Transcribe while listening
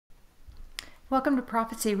Welcome to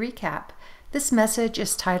Prophecy Recap. This message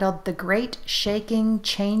is titled, "The Great Shaking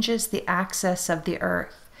Changes the Axis of the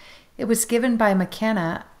Earth." It was given by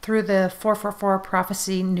McKana through the 444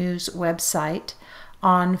 Prophecy News website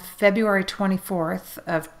on February 24th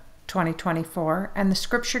of 2024, and the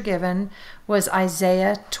scripture given was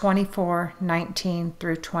Isaiah 24:19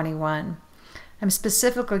 through 21. I'm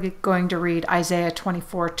specifically going to read Isaiah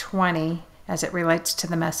 24:20 as it relates to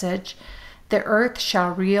the message. "The earth shall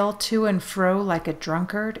reel to and fro like a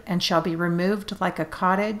drunkard, and shall be removed like a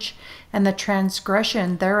cottage, and the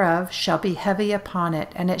transgression thereof shall be heavy upon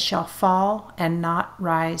it, and it shall fall and not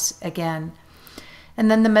rise again."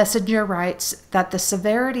 And then the messenger writes that the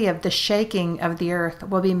severity of the shaking of the earth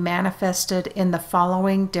will be manifested in the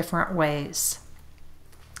following different ways.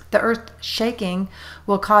 The earth shaking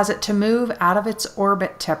will cause it to move out of its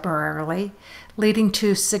orbit temporarily, leading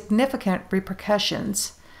to significant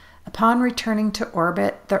repercussions. Upon returning to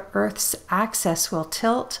orbit, the Earth's axis will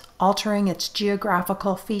tilt, altering its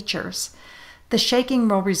geographical features. The shaking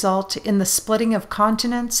will result in the splitting of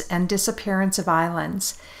continents and disappearance of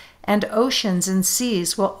islands, and oceans and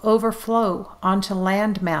seas will overflow onto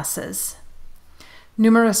land masses.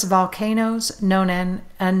 Numerous volcanoes, known and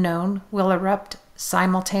unknown, will erupt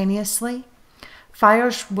simultaneously.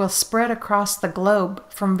 Fires will spread across the globe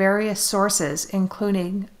from various sources,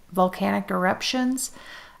 including volcanic eruptions,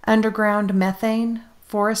 underground methane,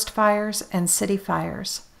 forest fires, and city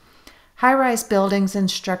fires. High-rise buildings and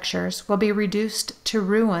structures will be reduced to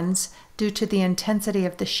ruins due to the intensity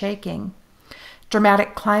of the shaking.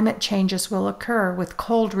 Dramatic climate changes will occur, with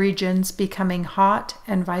cold regions becoming hot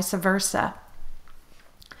and vice versa.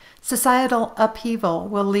 Societal upheaval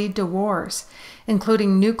will lead to wars,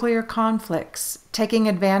 including nuclear conflicts, taking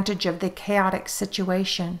advantage of the chaotic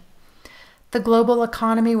situation. The global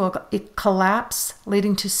economy will collapse,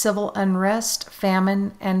 leading to civil unrest,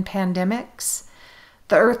 famine, and pandemics.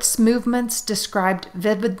 The Earth's movements, described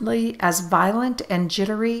vividly as violent and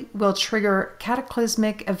jittery, will trigger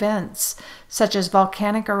cataclysmic events, such as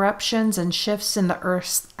volcanic eruptions and shifts in the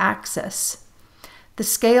Earth's axis. The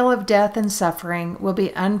scale of death and suffering will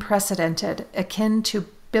be unprecedented, akin to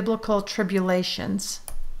biblical tribulations.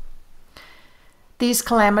 These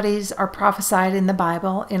calamities are prophesied in the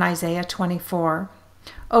Bible in Isaiah 24.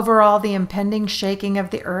 Overall, the impending shaking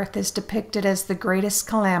of the earth is depicted as the greatest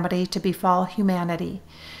calamity to befall humanity,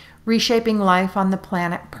 reshaping life on the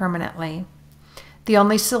planet permanently. The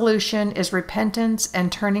only solution is repentance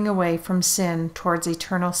and turning away from sin towards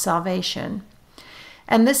eternal salvation.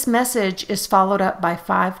 And this message is followed up by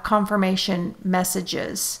 5 confirmation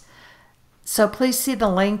messages. So please see the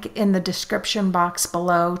link in the description box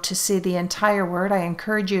below to see the entire word. I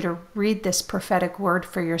encourage you to read this prophetic word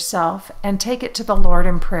for yourself and take it to the Lord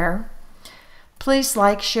in prayer. Please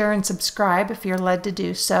like, share, and subscribe if you're led to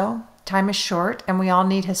do so. Time is short, and we all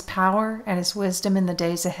need His power and His wisdom in the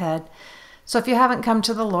days ahead. So if you haven't come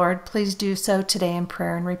to the Lord, please do so today in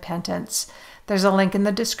prayer and repentance. There's a link in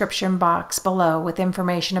the description box below with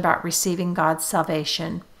information about receiving God's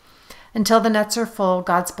salvation. Until the nets are full,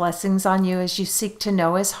 God's blessings on you as you seek to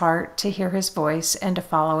know His heart, to hear His voice, and to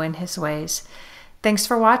follow in His ways. Thanks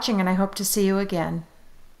for watching, and I hope to see you again.